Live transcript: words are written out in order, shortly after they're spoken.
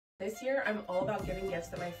This year, I'm all about giving gifts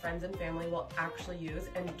that my friends and family will actually use,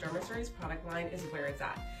 and Dermastory's product line is where it's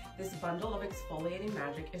at. This bundle of exfoliating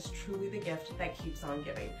magic is truly the gift that keeps on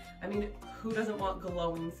giving. I mean, who doesn't want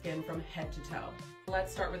glowing skin from head to toe?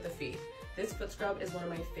 Let's start with the feet. This foot scrub is one of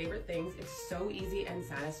my favorite things. It's so easy and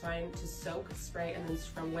satisfying to soak, spray, and then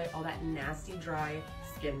scrub away all that nasty, dry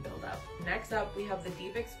skin buildup. Next up, we have the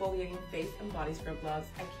Deep Exfoliating Face and Body Scrub Gloves.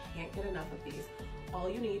 I can't get enough of these. All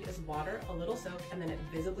you need is water, a little soap, and then it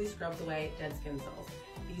visibly scrubs away dead skin cells.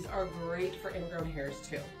 These are great for ingrown hairs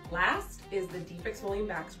too. Last is the Deep Exfoliating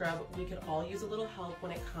Back Scrub. We could all use a little help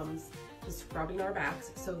when it comes to scrubbing our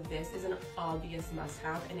backs, so this is an obvious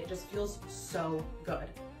must-have, and it just feels so good.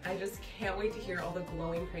 I just can't wait to hear all the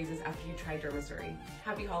glowing praises after you try Dermastory.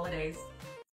 Happy holidays!